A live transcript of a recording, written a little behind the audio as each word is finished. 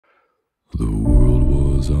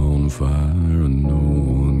fire and no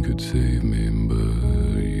one could save me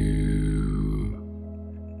but you.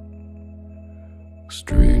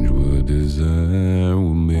 Strange what desire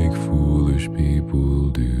will make foolish people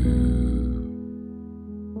do.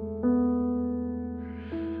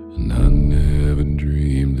 And I never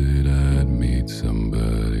dreamed that I'd meet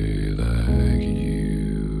somebody like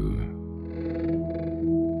you.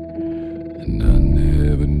 And I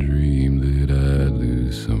never dreamed that I'd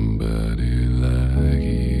lose somebody like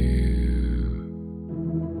you.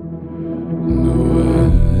 No, I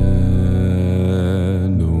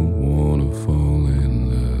don't wanna fall in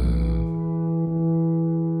love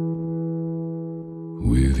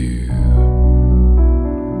with you.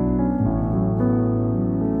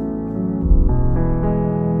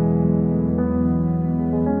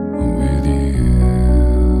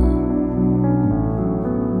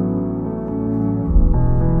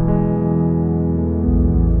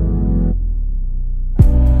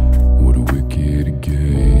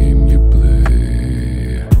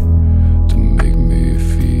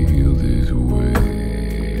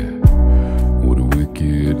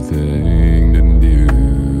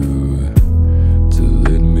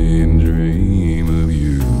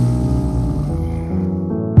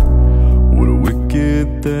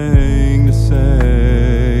 Thing to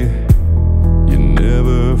say, you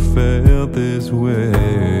never felt this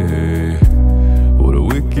way. What a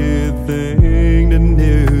wicked thing to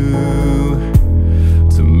do,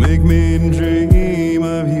 to make me dream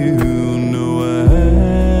of you. No, I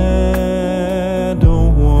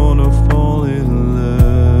don't wanna fall in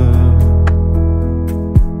love.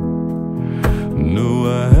 No,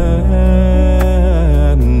 I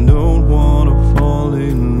don't wanna fall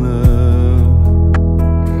in love.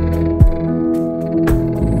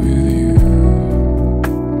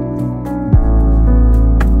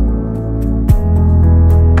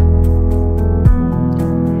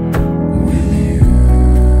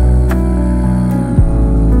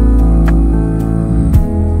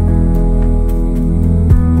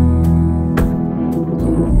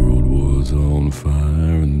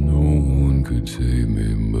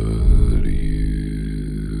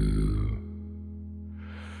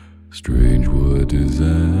 Strange what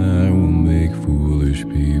desire will make foolish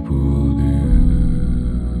people do.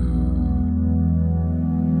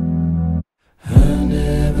 I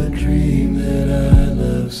never dreamed that I'd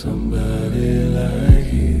love somebody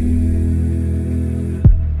like you.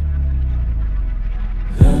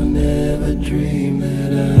 I never dreamed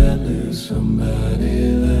that I'd lose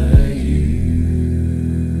somebody like you.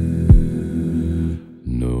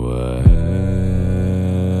 No, I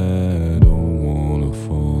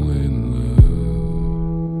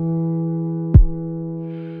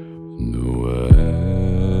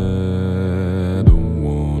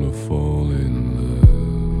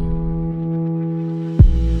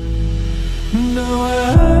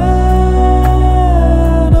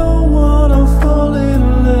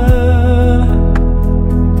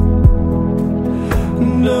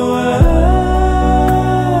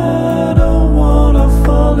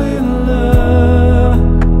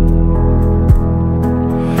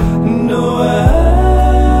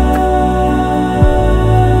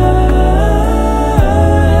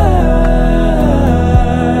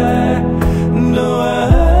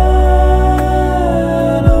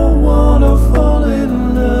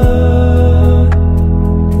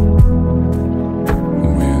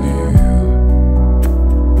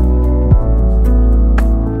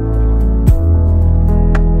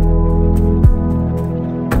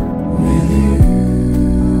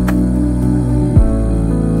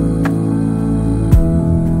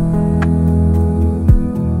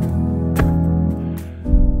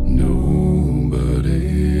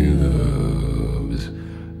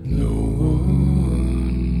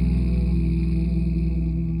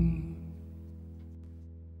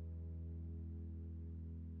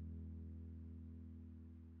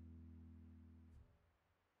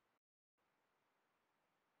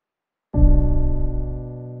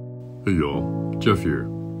Hey y'all, Geoff here.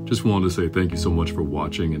 Just wanted to say thank you so much for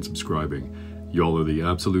watching and subscribing. Y'all are the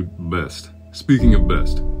absolute best. Speaking of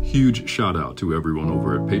best, huge shout out to everyone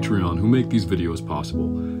over at Patreon who make these videos possible,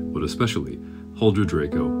 but especially Huldra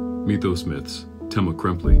Draco, Mytho Smiths, Temma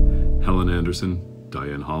Krempley, Helen Anderson,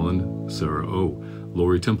 Diane Holland, Sarah O,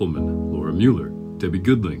 Lori Templeman, Laura Mueller, Debbie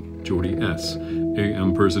Goodling, Jody S,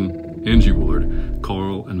 A.M. Person, Angie Woolard,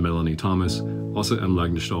 Carl and Melanie Thomas, Asa M.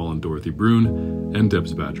 Lagnestall and Dorothy Brune, and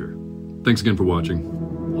Debs Badger. Thanks again for watching.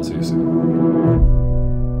 I'll see you soon.